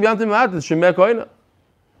yishli v'yantim ma'at shemei koina.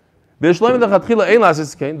 V'yishleim d'chatchila ein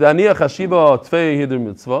lasis kein. D'aniach hashiva tvei hidur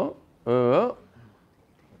mitzvah.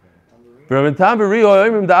 V'ramintam v'ri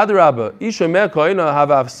ho'yimim da'adrabba. Ish shemei koina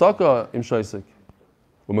hava afsaka im shoysik.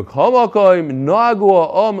 V'mekhom ha'koim no'agu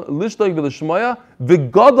ha'om lishtog v'lishmoya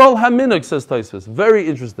v'gadol ha'minuk, says Tosfos. Very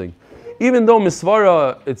interesting. Even though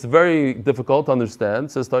misvara, it's very difficult to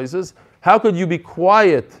understand, says Tosfos, how could you be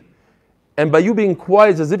quiet? And by you being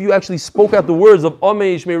quiet, it's as if you actually spoke out the words of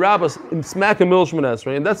Amei Yishmei Rabbas in smack and middle Shemona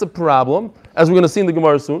Esrei, and that's a problem, as we're going to see in the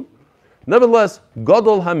Gemara soon. Nevertheless,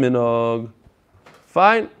 Gadol Haminog.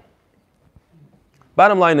 Fine.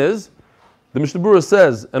 Bottom line is, the Mishnah Berurah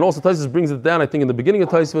says, and also Tosfos brings it down, I think in the beginning of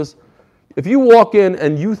Tosfos, if you walk in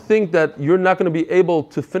and you think that you're not going to be able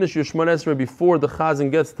to finish your Shemona Esrei before the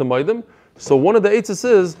Chazan gets to Maidim, so one of the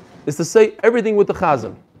eitzes is to say everything with the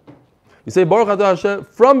Chazan. You say Baruch Atah Hashem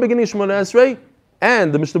from beginning Shemona Esrei,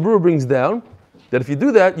 and the Mishnah Berurah brings down that if you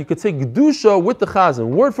do that, you could say Gedusha with the Chazan,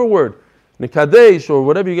 word for word, Nekadesh or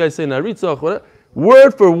whatever you guys say, Naritzach, whatever,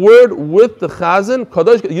 word for word with the Chazan.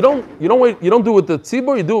 Kadosh, you don't do it with the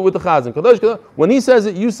Tzibur, you do it with the Chazan. Kadosh, when he says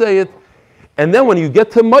it, you say it, and then when you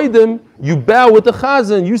get to Maidim, you bow with the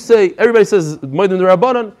Chazan. You say everybody says Maidim the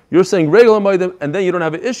Rabbanan, you're saying regular Maidim, and then you don't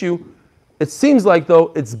have an issue. It seems like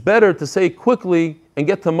though it's better to say quickly and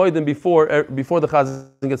get to Maidim before the Chazan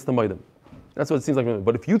gets to Maidim. That's what it seems like.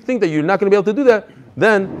 But if you think that you're not going to be able to do that,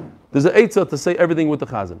 then there's an eitzah to say everything with the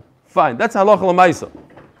Chazan. Fine, that's halacha l'maisa.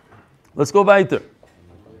 Let's go weiter.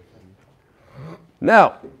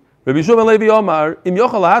 Now, Rabbi Yishuv ben Levi Omar, im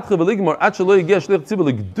yochal ha'atcha v'ligmor at shelo yigeh shlich tzibur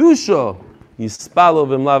l'kedusha yispalo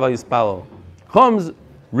v'mlava yispalo. Comes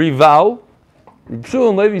Rival. Rabbi Yishuv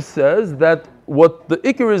ben Levi says that what the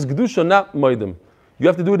ikar is kedusha, not maidim. You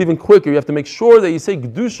have to do it even quicker. You have to make sure that you say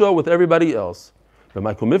kedusha with everybody else. But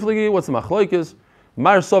Michael Miflagi, what's the machlokes?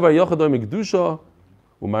 Mar sovar yochadoi mikdusha,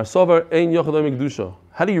 umar sovar ein yochadoi mikdusha.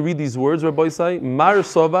 How do you read these words, Rabbi Isai? Mar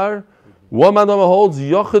sovar, one man holds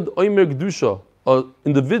yochad oimer kedusha. An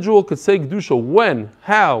individual could say kedusha when,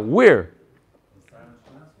 how, where?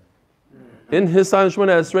 In his silent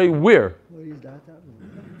Shemona Esrei, where?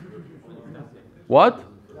 What?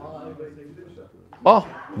 Oh,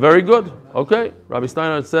 very good. Okay, Rabbi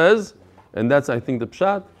Steinhardt says, and that's I think the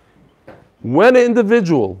pshat. When an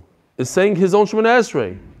individual is saying his own Shemona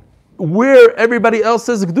Esrei, where everybody else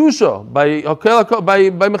says kedusha by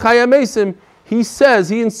Mechaya Mesim, he says,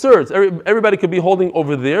 he inserts. Everybody could be holding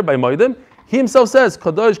over there by Maidim. He himself says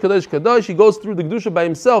kadosh, kadosh, kadosh. He goes through the kedusha by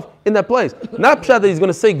himself in that place. Not pshat that he's going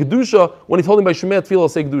to say kedusha when he's holding by Shemei Tefillah.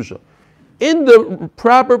 Say kedusha in the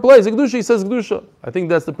proper place. Kedusha, he says kedusha. I think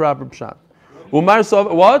that's the proper pshat. Umar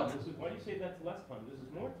Sov, what?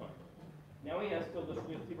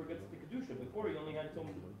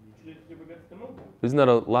 Isn't that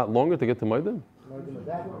a lot longer to get to Moedim?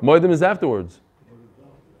 Moedim is afterwards.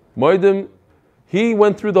 Moedim, he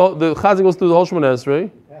went through the Chazan goes through the whole Shemona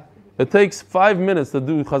Esrei. It takes 5 minutes to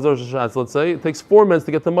do Chazar Shashatz, let's say. It takes 4 minutes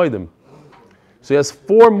to get to Moedim. So he has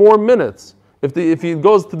 4 more minutes. If he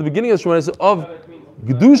goes to the beginning of Shemona Esrei of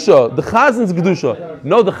Gedusha, the Chazan's Gedusha.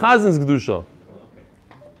 No, the Chazan's Gedusha.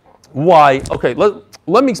 Why? Okay,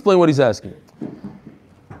 let me explain what he's asking.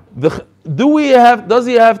 Does he have to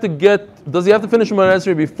finish Shemona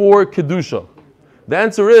Esrei before Kedusha? The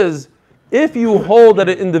answer is, if you hold that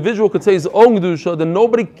an individual could say his own Kedusha, then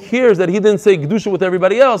nobody cares that he didn't say Kedusha with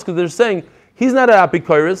everybody else, because they're saying he's not an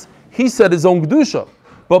Apikoris, he said his own Kedusha.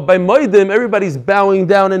 But by Moedim, everybody's bowing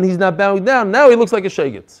down and he's not bowing down. Now he looks like a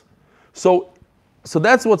Shegitz. So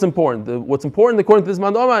that's what's important. What's important according to this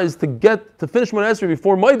Mandama is to finish Shemona Esrei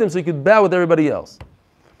before Moedim so you could bow with everybody else.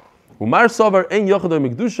 Umar Savar ein Yochadoi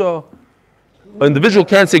Mikdusha. An individual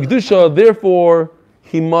can't say Kedusha, therefore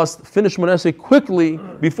he must finish Shemona Esrei quickly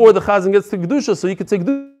before the Chazan gets to Kedusha, so he could say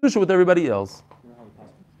Kedusha with everybody else.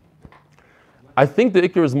 I think the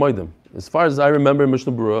Iker is Moedim. As far as I remember in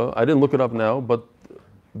Mishnah Berurah, I didn't look it up now, but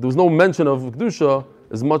there was no mention of Kedusha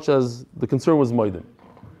as much as the concern was Moedim.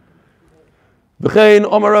 How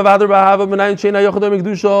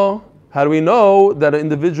do we know that an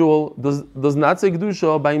individual does not say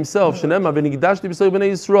Kedusha by himself? When you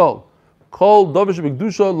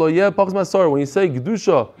say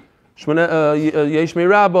Yeshmei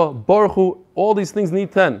Rabba, Baruch Hu, all these things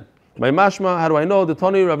need 10. By Mashma, how do I know? The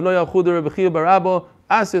Tani Rav Noya Chuder Rabbi Chia Barabba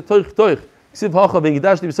Asya Toich Toich Ksiv Hacha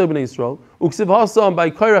V'Gidashti B'Sei B'nei Yisrael Uksiv Hasam by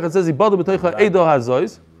Kairach it says Ibadu B'Toicha Eido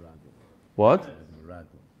Hazois. What?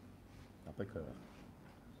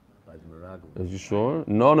 Are you sure?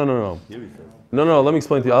 No. No. Let me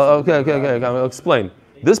explain to you. Okay. I'll explain.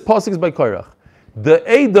 This pasuk is by Kairach. The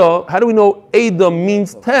Eidah, how do we know Eidah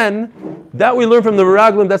means 10? That we learn from the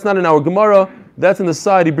Meraglim. That's not in our Gemara. That's in the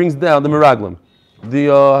side. He brings down the Meraglim. The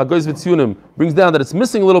Hagoyz V'Tziunim brings down that it's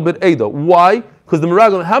missing a little bit Eidah. Why? Because the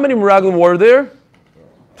Meraglim, how many Meraglim were there?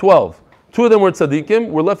 12. 2 of them were Tzadikim.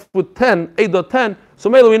 We're left with 10. Eidah 10. So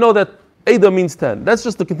maybe we know that Eidah means 10. That's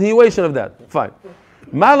just the continuation of that. Fine.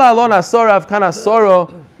 Mala alon asara avkan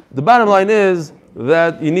asara. The bottom line is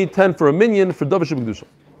that you need 10 for a minyan for Davar Shebekdusha.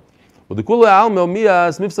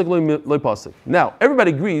 Now,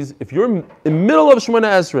 everybody agrees, if you're in the middle of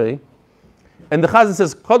Shemona Esrei, and the Chazan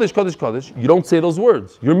says, Kodesh, Kodesh, Kodesh, you don't say those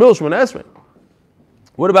words. You're in the middle of Shemona Esrei.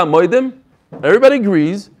 What about Moedim? Everybody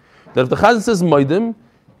agrees that if the Chazan says Moedim,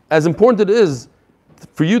 as important it is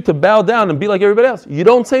for you to bow down and be like everybody else, you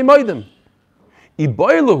don't say Moedim.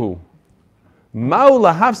 Iboilahu, Ma'u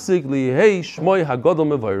lahafsik lihei shmoi hagodol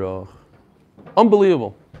mevayrach.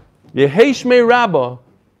 Unbelievable. Yehei shmei Rabbah.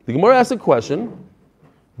 The Gemara asks a question: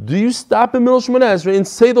 do you stop in middle Shemona Esrei and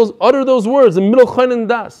utter those words in middle Chayin and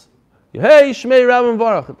Das? Hey, Shmei Rabbah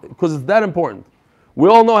Varach, because it's that important. We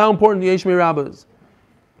all know how important the Shmei Rabbah is.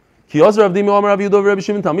 Ki Yosef Rav Dimi Omer Rav Yehuda Rabbi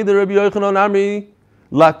Shimon Talmid Rabbi Yochanan Amri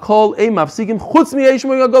Lakol Ei Mafsikim Chutz Mi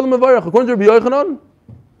Shmei Gadol Mevarach. According to Rabbi Yochanan,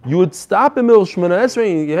 you would stop in middle Shemona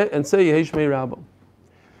Esrei and say Hey Shmei Rabbah.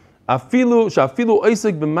 Afilu Shafilu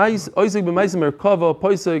Oisek B'Mais Merkava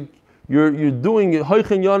Poisek. You're doing it,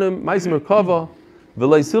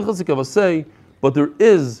 but there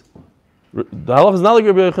is, the halach is not like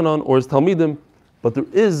Rabbi Yochanan or his Talmidim, but there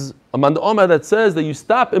is a Manda'oma that says that you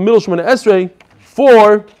stop in middle Shemona Esrei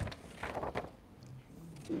for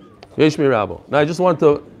Yeshmei Rabbah. Now I just want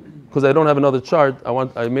to, because I don't have another chart,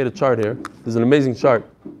 I made a chart here. There's an amazing chart.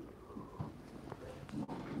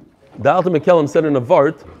 The Alter McKellum said in a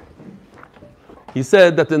Vart, he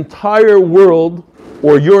said that the entire world,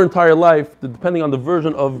 or your entire life, depending on the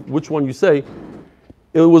version of which one you say,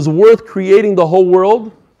 it was worth creating the whole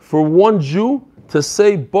world for one Jew to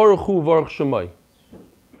say Baruch Hu Baruch Shemai.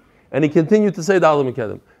 And he continued to say the Alter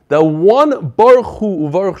McKellum, that one Baruch Hu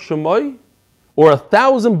Baruch Shemai, or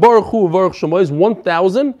 1,000 Baruch Hu Baruch Shemai, is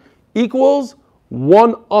 1,000 equals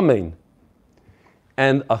 1 Amen.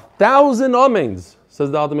 And 1,000 Amens, says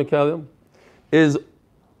the Alter McKellum, is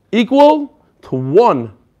equal to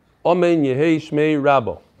 1 Amen Yehei Shmei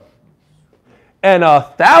Rabbah. And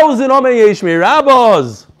 1,000 Amen Yehei Shmei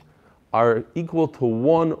Rabbahs are equal to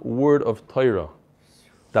 1 word of Torah.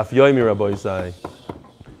 Daf Yomi Rabbi Yisai.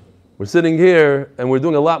 We're sitting here and we're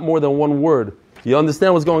doing a lot more than 1 word. You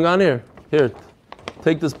understand what's going on here? Here,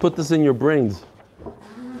 take this, put this in your brains.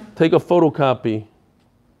 Take a photocopy.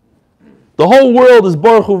 The whole world is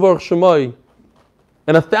Baruch Hu Baruch Shemai.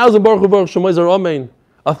 And 1,000 Baruch Hu Baruch Shemais are Amen.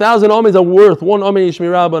 1,000 Amens are worth 1 Amen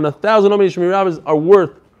Yishmei Rabbah, and 1,000 Amen Yishmei Rabbahs are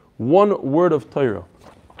worth 1 word of Torah.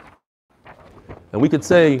 And we could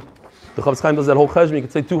say The Chofetz Chaim does that whole cheshbon. You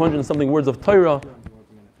could say 200 and something words of Torah.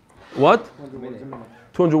 What?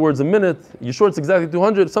 200 words a minute. You sure it's exactly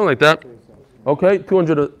 200? Something like that. Okay,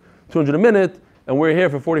 200 a minute, and we're here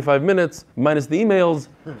for 45 minutes, minus the emails.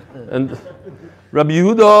 And Rabbi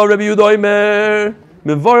Yehuda Omer,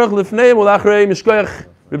 Mevarach Lifnei Molachrei Mishkoyach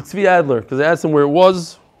Reb Tzvi Adler, because I asked him where it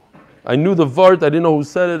was. I knew the Vart, I didn't know who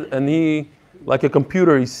said it, and he, like a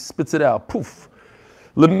computer, he spits it out. Poof.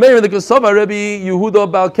 L'meir the Kesava Rabbi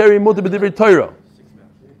Yehuda Bal Keri Mutar B'Divrei Torah.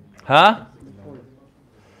 Huh?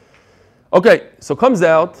 Okay, so comes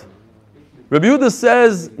out, Rabbi Yehuda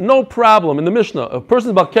says, no problem in the Mishnah. A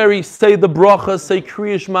person's Bal Keri, say the bracha, say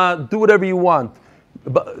Kriya Shema, do whatever you want.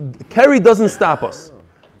 But Keri doesn't stop us.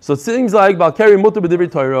 So it seems like Bal Keri Mutar B'Divrei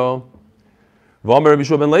Torah. V'Omer Rabbi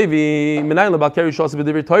Shua ben Levi, Minayin Bal Keri Shasa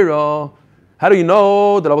B'Divrei Torah. How do you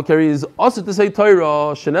know that Bal Keri is also to say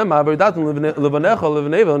Torah? Shenema v'Yadatim levanecha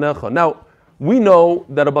levanei v'levanecha. Now we know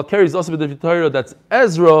that a Bal Keri is also B'Divrei Torah. That's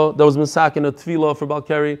Ezra that was misak in a tefillah for Bal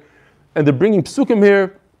Keri, and they're bringing psukim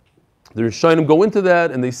here. The Rishonim go into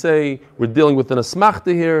that and they say we're dealing with an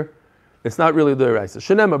asmachta here. It's not really the Raisa.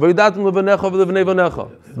 Shenema v'Yadatim levanecha v'levanei v'levanecha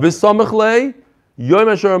v'samech lei yom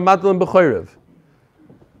asher matlan b'chayrev.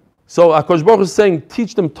 So HaKadosh Baruch Hu is saying,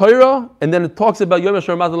 teach them Torah, and then it talks about Yom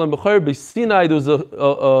Asher Matalan B'Chayr. B'Sinai, there was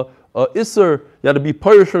a Isser, you had to be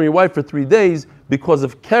parish from your wife for 3 days because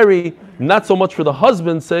of Keri, not so much for the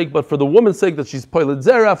husband's sake, but for the woman's sake, that she's Poiled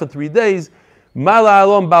Zera for 3 days. Mala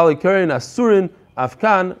Alom Bali Kerin Asurin,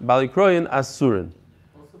 Afkan Bali Kroyin Asurin.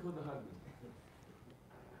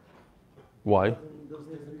 Why?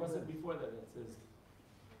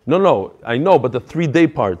 No, I know, but the 3-day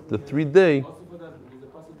part, the 3-day...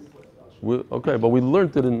 Okay, but we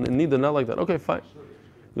learned it in Nida, not like that. Okay, fine.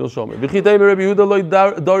 You'll show me.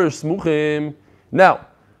 Now,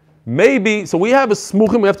 maybe, so we have a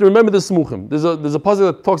smuchim, we have to remember the smuchim. There's a pasuk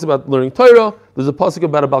that talks about learning Torah, there's a pasuk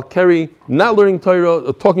about Bal Keri not learning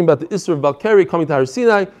Torah, talking about the Isser of Bal Keri coming to Har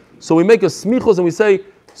Sinai. So we make a smichos and we say,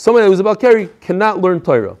 somebody who's a Bal Keri cannot learn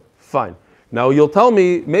Torah. Fine. Now you'll tell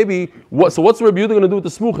me, maybe, what's Rabbi Yehuda going to do with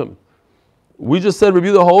the smuchim? We just said Rabbi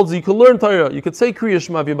Yehuda holds you can learn Torah. You could say Kriya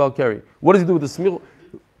Shema if you're Bal Keri. What does he do with the smichos?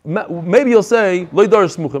 Maybe you'll say Lo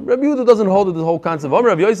Darish Smuchim. Rabbi Yehuda doesn't hold it the whole concept.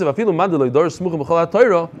 Rabbi Yosef afilu mad Lo Darish Smuchim b'chol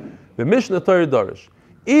Torah v'Mishnah Torah Darish.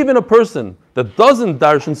 Even a person that doesn't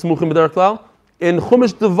darshan smuchim b'derech klal, in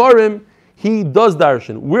Chumash Devarim he does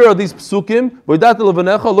darshan. Where are these psukim?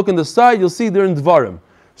 Look in the side, you'll see they're in Devarim.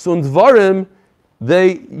 So in Devarim,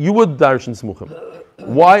 you would darshan smuchim.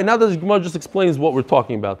 Why? Now that the Gemara just explains what we're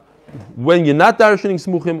talking about. When you're not darshaning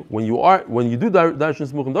smuchim, when you do darshan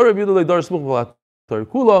smuchim, Rabbi Yehuda Lo Darish Smuchim b'chol Torah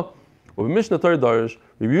kula, or Mishnah Torah Darish,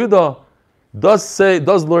 Rabbi Yehuda does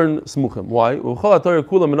learn smuchim. Why? U'chol Torah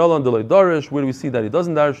kula menolan delay Darish. Where do we see that he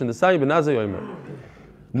doesn't darish in the Sayi benazay Yomer?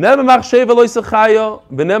 Nema machsheva lo yisachaya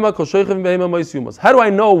v'nema kol shoichem behema mois yumas. How do I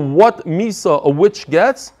know what misa a witch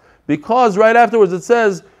gets? Because right afterwards it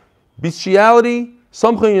says bestiality,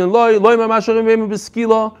 something in loy mamasharim behema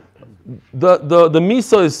beskila. The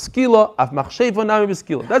misa is skila af machsheva nami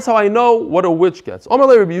beskila. That's how I know what a witch gets. Omer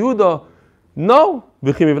Rabbi Yehuda. No.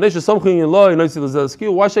 Why should I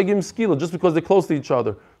give him skila? Just because they're close to each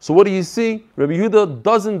other. So what do you see? Rabbi Yehuda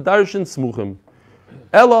doesn't darshan smuchim.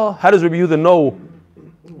 Ella, how does Rabbi Yehuda know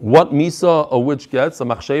what misa a witch gets, a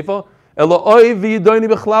machshefa?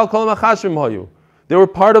 They were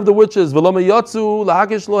part of the witches.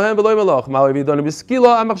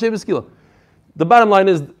 The bottom line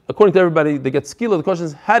is, according to everybody, they get skila. The question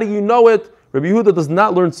is, how do you know it? Rabbi Yehuda does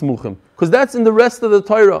not learn smuchim. Because that's in the rest of the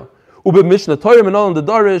Torah. Ube Mishnah Torah and all in the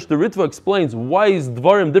Darish, the Ritva explains why is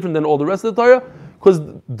Dvarim different than all the rest of the Torah? Because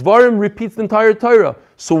Dvarim repeats the entire Torah.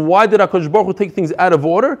 So why did HaKadosh Baruch Hu take things out of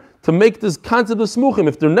order? To make this concept of smuchim,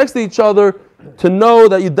 if they're next to each other, to know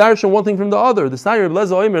that you darshan one thing from the other. The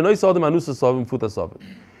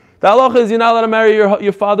halacha is you're not allowed to marry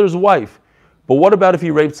your father's wife. But what about if he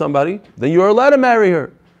raped somebody? Then you are allowed to marry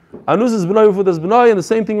her. Anusas b'noi ufutas b'noi, and the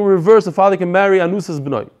same thing in reverse, a father can marry anusas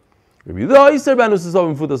b'noi. Rabbi Yehuda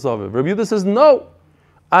says no.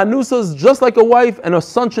 Anusa is just like a wife, and a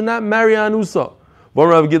son should not marry Anusa.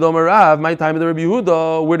 My time in the Rabbi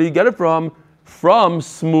Yehuda, where do you get it from? From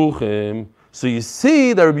smuchim. So you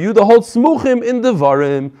see that Rabbi Yehuda holds smuchim in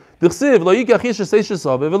Devarim.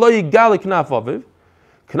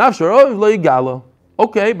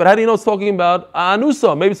 Okay, but how do you know it's talking about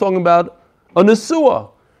Anusa? Maybe it's talking about a Nesua.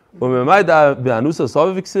 Because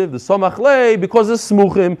it's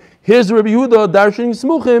smuchim. Here's Rabbi Yehuda darshaning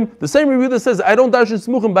smuchim. The same Rabbi Yehuda says, I don't darshan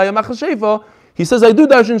smuchim by a machashefa. He says, I do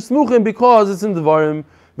darshan smuchim because it's in Devarim.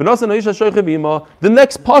 The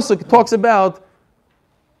next pasuk talks about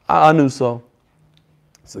Anusa.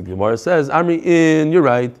 So the Gemara says, Amri in, you're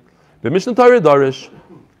right. The Mishnah Torah Darish.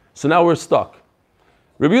 So now we're stuck.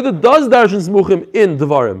 Rabbi Yehuda does darshan smuchim in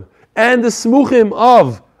Devarim, and the smuchim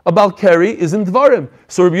of a Balkari is in Devarim.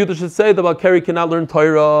 So Rabbi Yehuda should say the Balkari cannot learn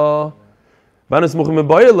Torah.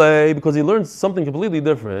 Because he learns something completely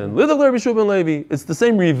different. It's the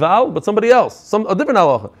same rival, but somebody else, a different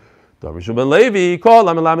halacha.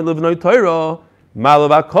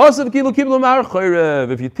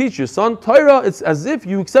 If you teach your son Torah, it's as if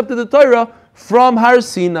you accepted the Torah from Har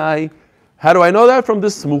Sinai. How do I know that? From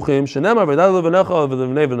this smuchim.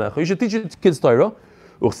 You should teach your kids Torah.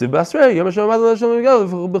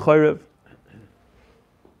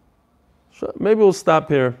 Maybe we'll stop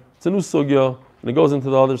here. It's a new sugya, and it goes into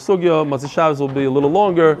the other sugya. Motzei Shabbos will be a little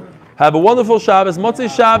longer. Have a wonderful Shabbos. Motzei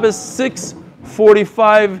Shabbos,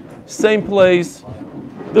 6:45, same place,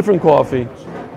 different coffee.